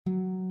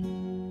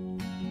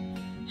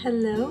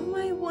Hello,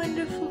 my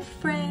wonderful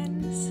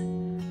friends.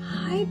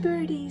 Hi,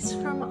 birdies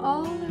from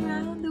all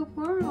around the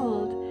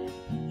world.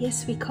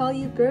 Yes, we call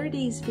you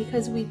birdies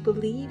because we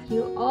believe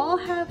you all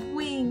have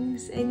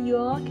wings and you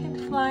all can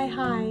fly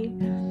high.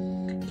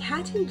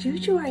 Kat and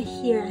Juju are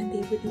here and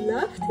they would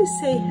love to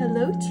say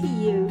hello to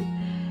you.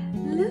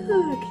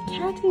 Look,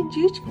 Kat and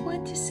Juju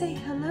want to say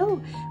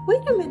hello.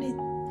 Wait a minute,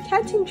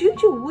 Kat and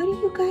Juju, what do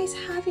you guys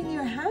have in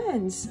your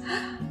hands?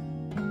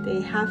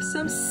 They have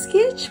some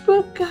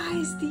sketchbook,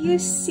 guys. Do you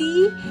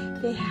see?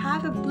 They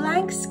have a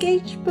blank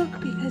sketchbook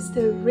because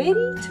they're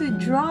ready to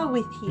draw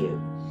with you.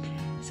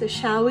 So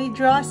shall we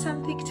draw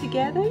something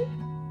together?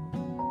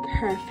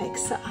 Perfect.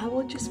 So I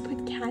will just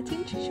put Kat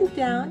and Juju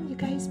down. You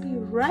guys be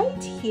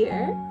right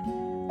here.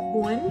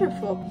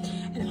 Wonderful.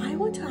 And I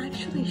want to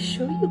actually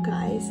show you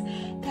guys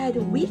that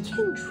we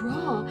can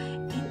draw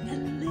in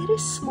a little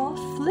small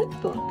flip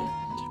book.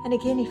 And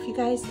again, if you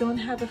guys don't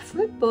have a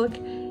flip book,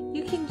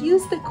 you can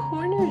use the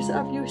corners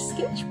of your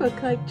sketchbook,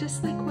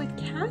 just like what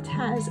Kat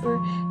has or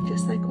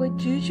just like what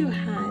Juju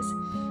has.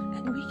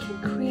 And we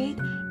can create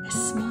a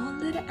small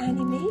little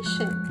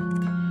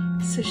animation.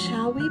 So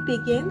shall we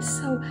begin?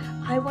 So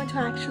I want to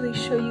actually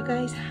show you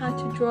guys how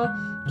to draw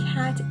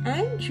Kat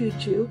and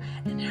Juju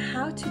and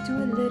how to do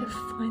a little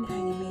fun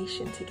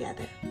animation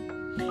together.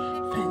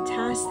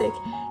 Fantastic.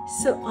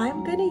 So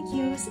I'm gonna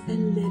use a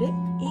little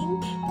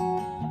ink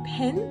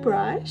pen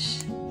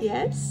brush.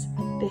 Yes,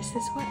 this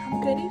is what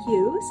I'm gonna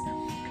use.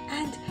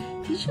 And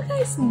did you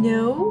guys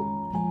know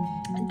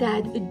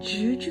that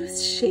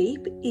Juju's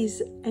shape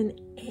is an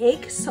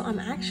egg? So I'm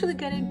actually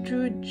gonna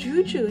draw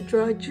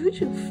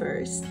Juju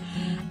first.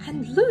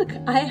 And look,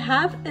 I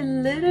have a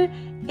little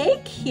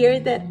egg here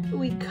that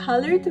we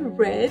colored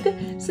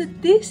red. So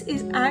this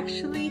is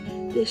actually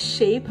the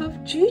shape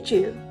of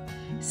Juju.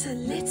 So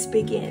let's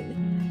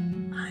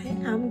begin. I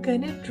am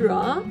gonna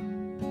draw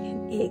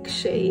an egg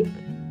shape.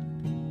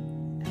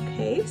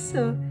 Okay,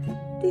 so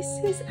this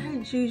is our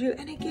Juju,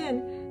 and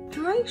again,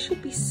 drawing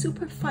should be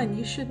super fun.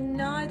 You should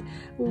not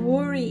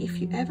worry if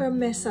you ever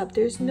mess up.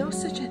 There's no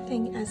such a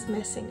thing as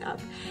messing up.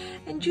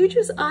 And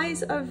Juju's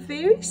eyes are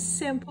very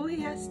simple.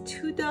 He has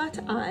 2 dot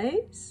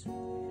eyes,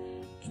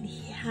 and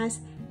he has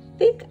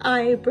thick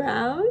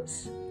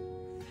eyebrows,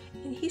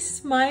 and he's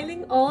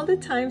smiling all the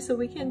time, so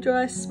we can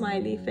draw a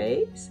smiley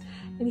face.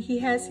 And he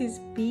has his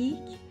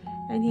beak,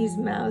 and his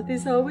mouth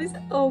is always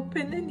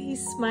open, and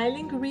he's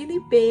smiling really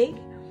big.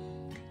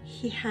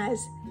 He has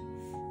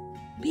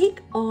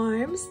big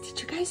arms.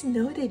 Did you guys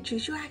know that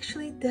Juju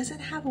actually doesn't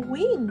have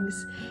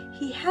wings?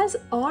 He has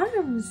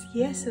arms.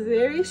 Yes,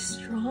 very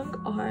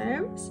strong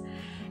arms.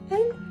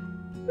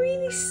 And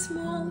really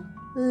small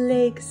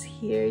legs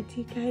here.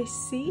 Do you guys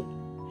see?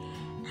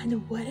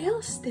 And what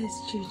else does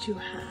Juju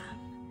have?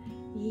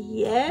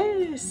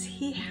 Yes,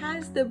 he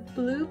has the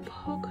blue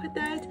polka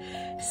dot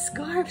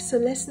scarf. So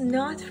let's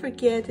not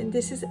forget, and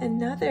this is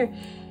another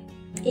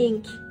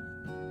ink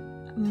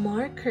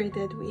marker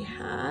that we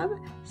have.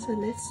 So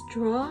let's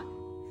draw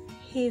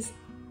his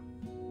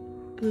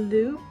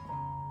blue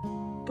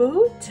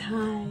bow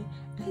tie,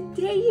 and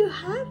there you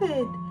have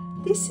it.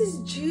 This is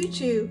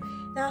Juju.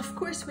 Now of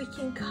course we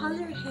can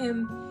color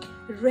him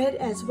red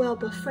as well,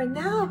 but for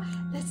now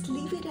let's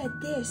leave it at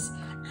this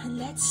and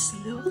let's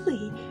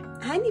slowly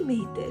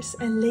animate this,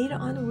 and later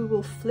on we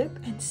will flip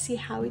and see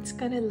how it's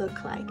gonna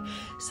look like.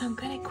 So I'm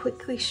gonna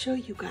quickly show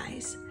you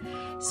guys.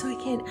 So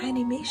again,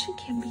 animation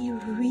can be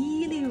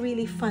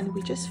really fun.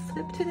 We just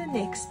flip to the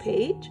next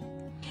page,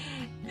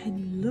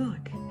 and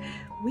look,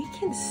 we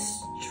can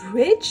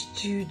stretch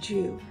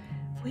Juju.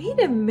 Wait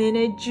a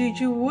minute,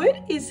 Juju,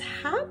 what is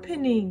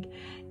happening?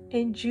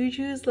 And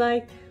Juju's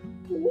like,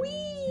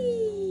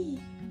 wee.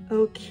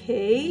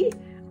 Okay,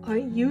 are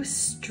you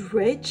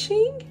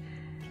stretching?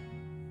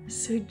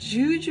 So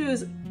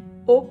Juju's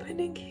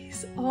opening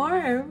his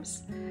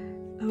arms.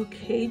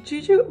 Okay,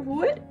 Juju,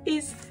 what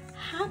is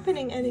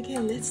happening? And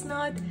again, let's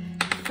not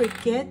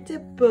forget the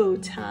bow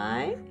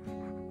tie.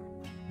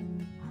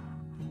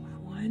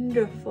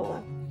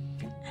 Wonderful.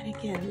 And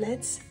again,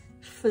 let's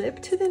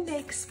flip to the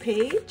next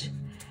page,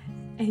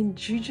 and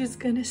Juju's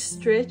gonna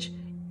stretch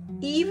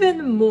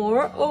even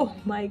more. Oh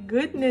my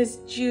goodness,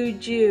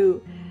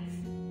 Juju.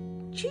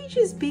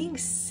 Juju's being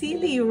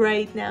silly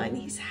right now, and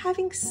he's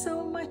having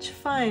so much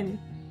fun.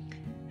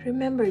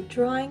 Remember,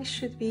 drawing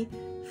should be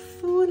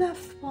full of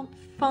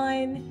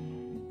fun,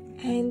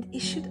 and it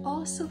should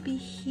also be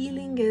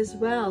healing as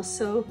well.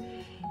 So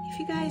if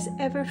you guys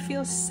ever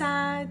feel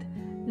sad,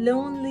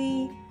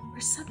 lonely, or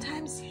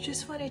sometimes you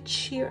just want to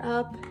cheer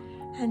up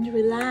and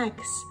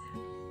relax,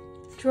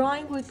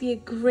 drawing would be a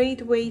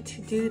great way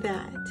to do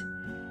that.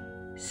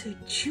 So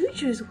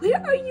Juju's,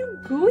 where are you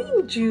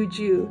going,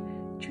 Juju?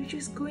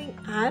 Juju's going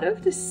out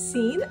of the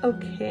scene.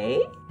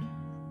 Okay.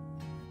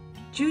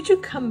 Juju,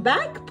 come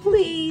back,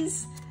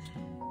 please.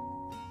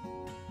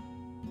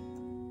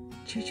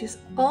 Juju's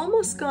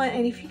almost gone,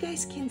 and if you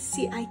guys can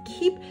see, I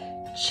keep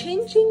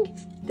changing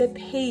the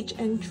page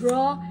and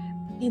draw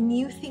a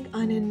new thing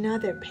on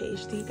another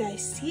page. Do you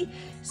guys see?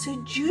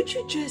 So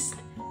Juju just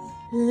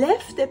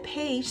left the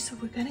page, so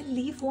we're gonna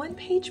leave one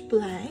page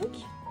blank.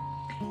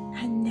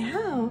 And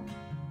now,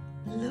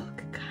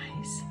 look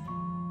guys,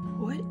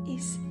 what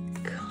is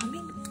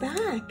coming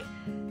back?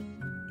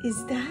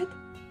 Is that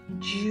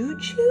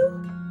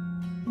Juju?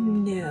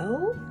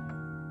 No.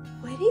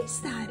 What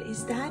is that?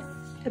 Is that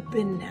a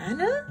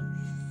banana?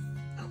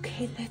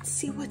 Okay, let's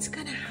see what's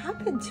gonna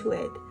happen to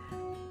it.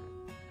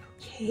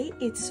 Okay,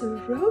 it's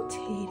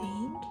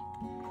rotating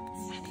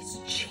and it's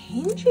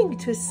changing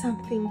to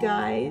something,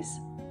 guys.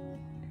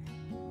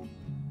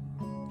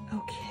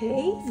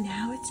 Okay,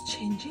 now it's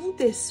changing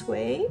this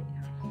way.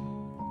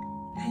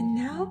 And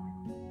now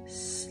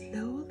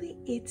slowly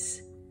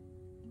it's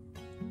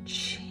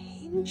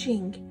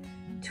changing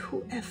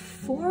to a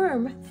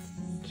form.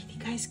 Can you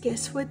guys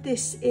guess what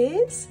this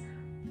is?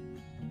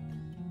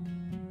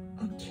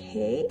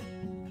 Okay,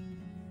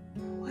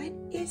 what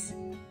is,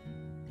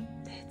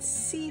 let's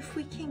see if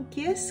we can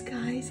guess,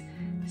 guys.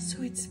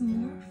 So it's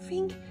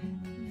morphing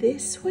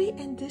this way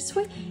and this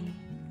way.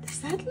 Does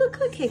that look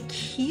like a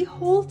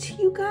keyhole to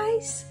you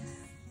guys?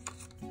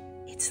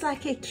 It's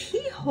like a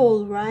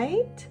keyhole,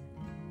 right?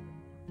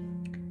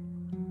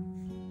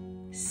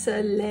 So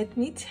let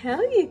me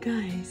tell you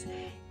guys,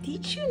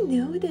 did you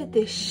know that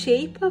the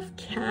shape of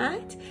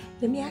cat,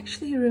 let me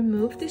actually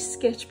remove this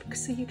sketchbook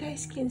so you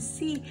guys can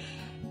see.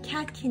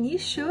 Cat, can you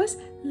show us?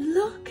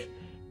 Look,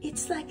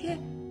 it's like a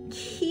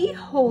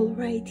keyhole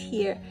right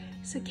here.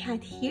 So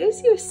Cat,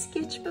 here's your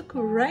sketchbook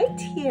right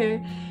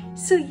here.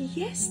 So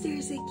yes,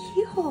 there's a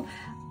keyhole.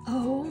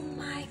 Oh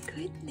my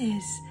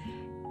goodness.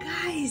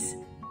 Guys,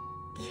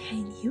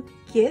 can you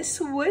guess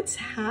what's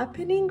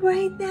happening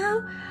right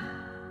now?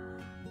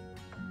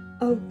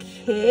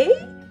 Okay,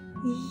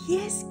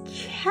 yes,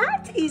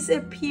 cat is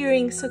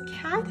appearing. So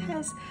cat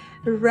has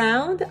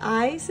round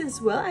eyes as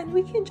well, and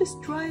we can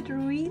just draw it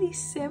really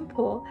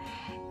simple.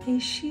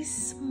 And she's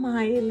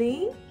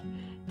smiling.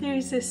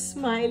 There's a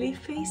smiley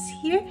face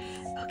here.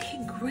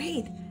 Okay,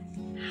 great.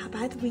 How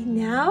about we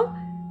now,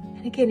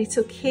 and again, it's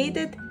okay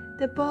that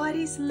the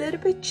body's a little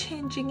bit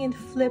changing in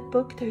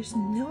FlipBook. There's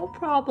no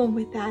problem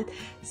with that.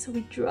 So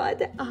we draw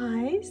the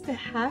eyes, the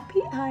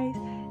happy eyes,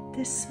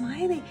 the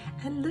smiley,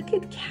 and look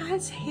at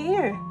cat's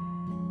hair.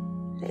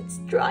 Let's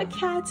draw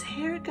cat's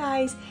hair,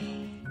 guys.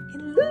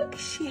 And look,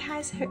 she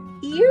has her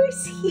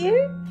ears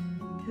here.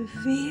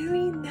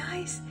 Very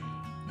nice.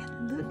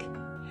 And look,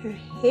 her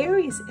hair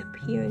is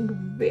appearing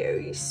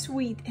very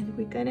sweet. And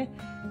we're gonna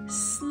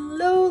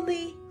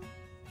slowly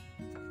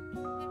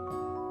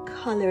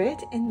color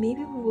it, and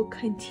maybe we will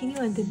continue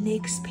on the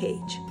next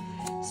page.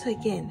 So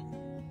again,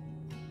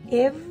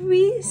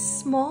 every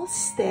small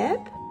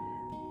step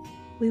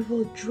we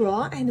will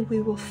draw, and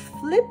we will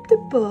flip the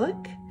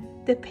book,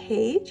 the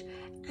page,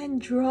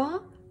 and draw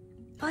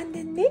on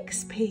the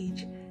next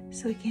page.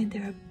 So again,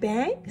 there are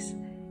bangs,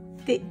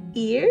 the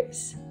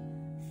ears,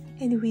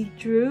 and we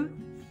drew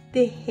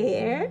the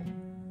hair.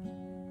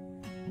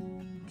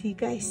 Do you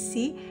guys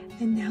see?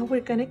 And now we're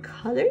gonna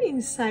color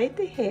inside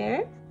the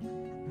hair.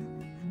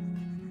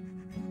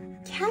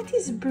 Cat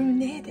is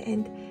brunette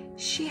and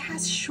she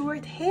has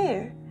short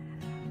hair.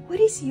 What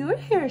is your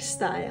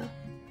hairstyle?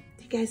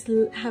 Do you guys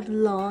have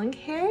long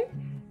hair?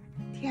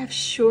 Do you have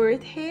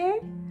short hair?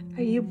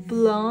 Are you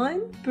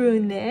blonde,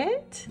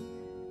 brunette?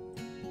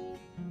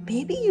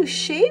 Maybe you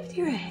shaved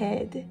your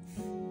head.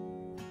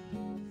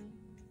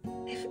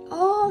 If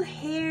all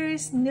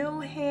hairs, no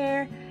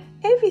hair,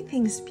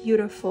 everything's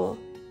beautiful.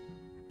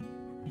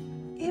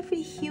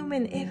 Every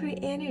human, every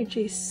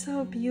energy is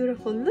so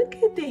beautiful. Look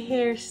at the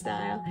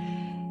hairstyle.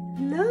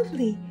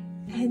 Lovely.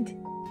 And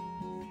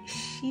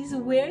she's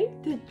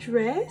wearing the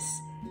dress,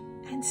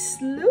 and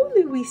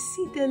slowly we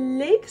see the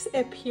legs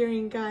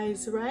appearing,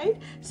 guys, right?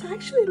 So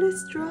actually,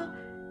 let's draw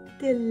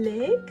the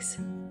legs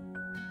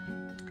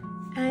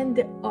and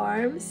the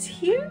arms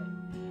here.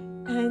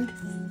 And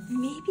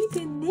maybe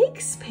the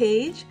next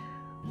page,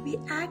 we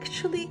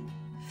actually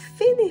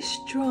finish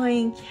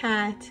drawing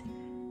cat.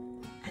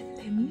 And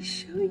let me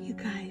show you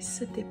guys.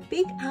 So the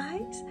big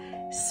eyes,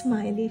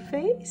 smiley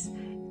face,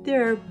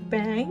 there are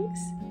bangs.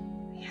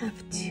 We have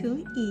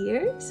 2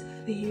 ears,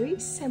 very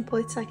simple.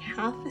 It's like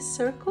half a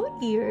circle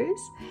ears,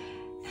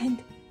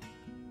 and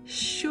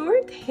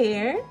short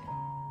hair,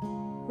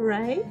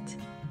 right?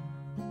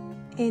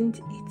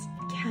 And it's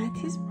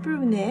cat is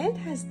brunette,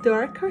 has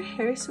darker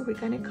hair, so we're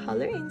gonna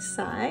color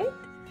inside.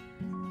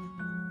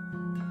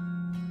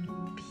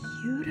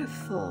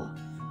 Beautiful.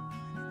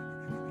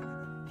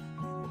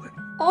 We're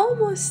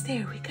almost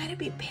there. We gotta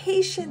be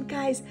patient,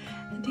 guys.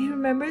 And do you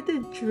remember the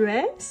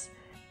dress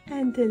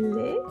and the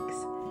legs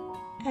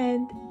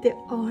and the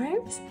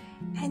arms?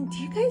 And do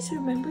you guys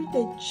remember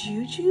that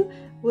Juju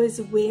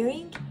was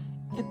wearing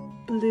a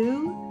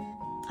blue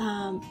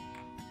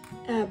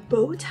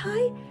bow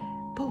tie?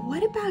 But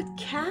what about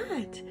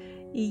Cat?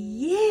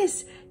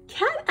 Yes,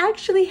 Cat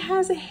actually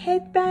has a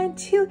headband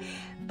too.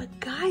 But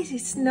guys,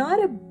 it's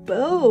not a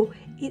bow.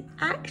 It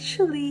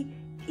actually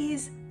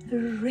is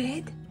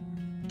red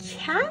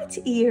cat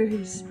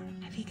ears.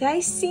 Have you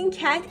guys seen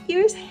cat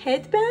ears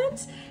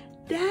headbands?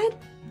 That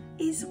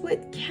is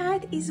what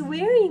Kat is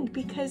wearing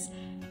because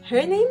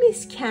her name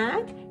is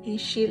Kat and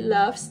she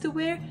loves to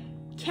wear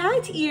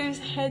cat ears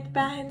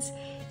headbands.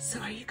 So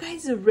are you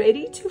guys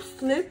ready to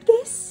flip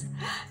this?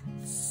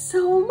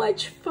 So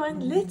much fun.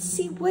 Let's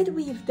see what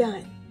we've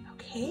done.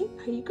 Okay,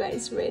 are you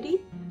guys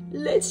ready?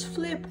 Let's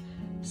flip.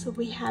 So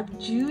we have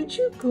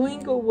Juju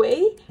going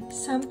away.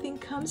 Something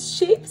comes,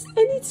 shapes,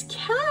 and it's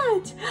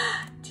Kat.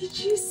 Did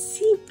you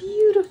see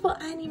beautiful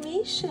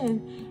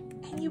animation?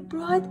 And you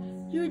brought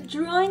your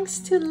drawings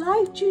to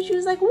life.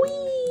 Juju's like,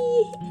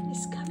 wee! And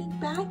he's coming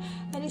back,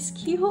 and his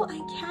keyhole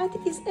and Kat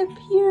is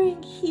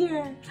appearing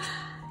here.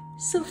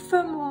 So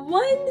from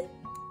one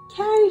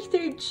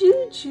character,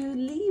 Juju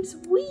leaves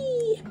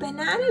wee. A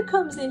banana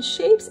comes and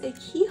shapes a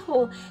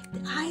keyhole.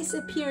 The eyes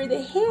appear,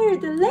 the hair,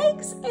 the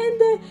legs, and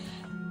the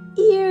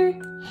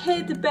ear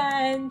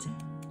headband.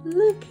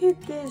 Look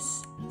at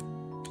this.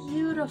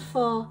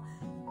 Beautiful.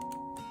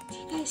 Do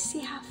you guys see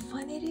how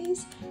fun it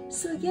is?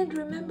 So again,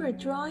 remember,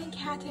 drawing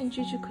Kat and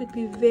Juju could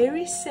be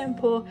very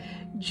simple.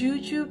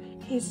 Juju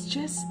is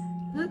just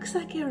looks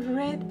like a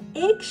red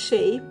egg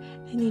shape,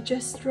 and you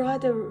just draw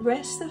the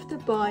rest of the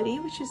body,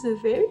 which is a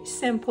very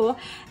simple.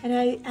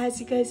 And as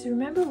you guys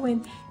remember,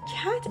 when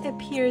Kat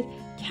appeared,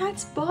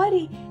 Kat's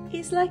body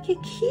is like a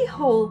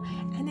keyhole,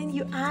 and then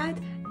you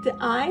add the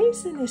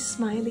eyes and the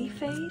smiley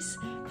face,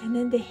 and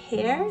then the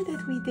hair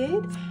that we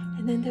did,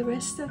 and then the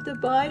rest of the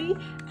body,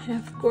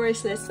 and of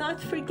course, let's not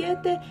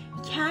forget the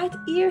cat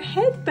ear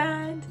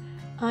headband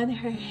on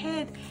her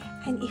head.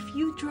 And if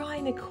you draw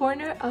in a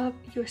corner of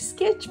your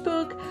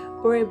sketchbook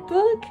or a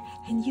book,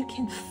 and you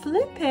can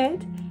flip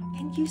it,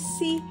 and you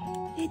see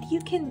that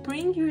you can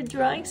bring your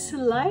drawings to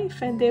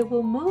life and they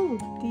will move.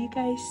 Do you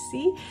guys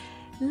see?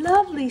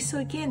 Lovely. So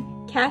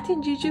again, Kat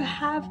and Juju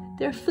have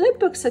their flip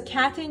book. So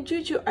Kat and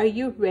Juju, are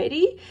you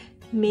ready?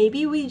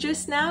 Maybe we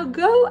just now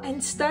go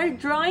and start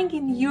drawing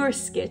in your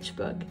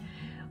sketchbook.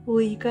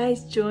 Will you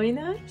guys join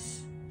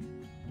us?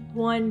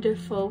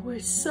 Wonderful.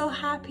 We're so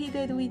happy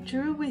that we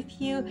drew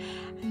with you,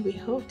 and we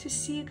hope to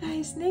see you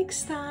guys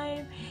next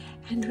time.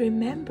 And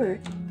remember,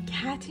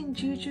 Kat and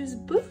Juju's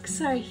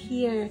books are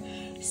here,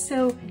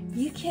 so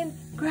you can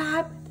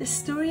grab the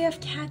story of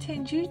Kat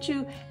and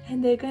Juju,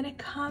 and they're gonna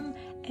come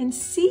and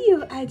see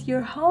you at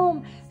your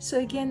home. So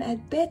again,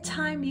 at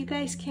bedtime, you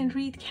guys can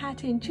read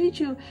Kat and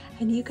Juju,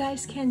 and you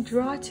guys can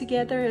draw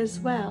together as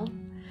well.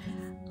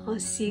 I'll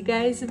see you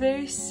guys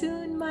very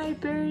soon, my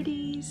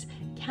birdies.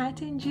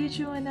 Kat and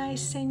Juju and I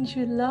send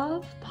you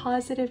love,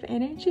 positive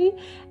energy,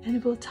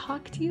 and we'll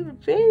talk to you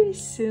very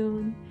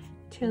soon.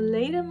 Till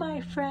later,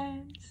 my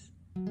friends.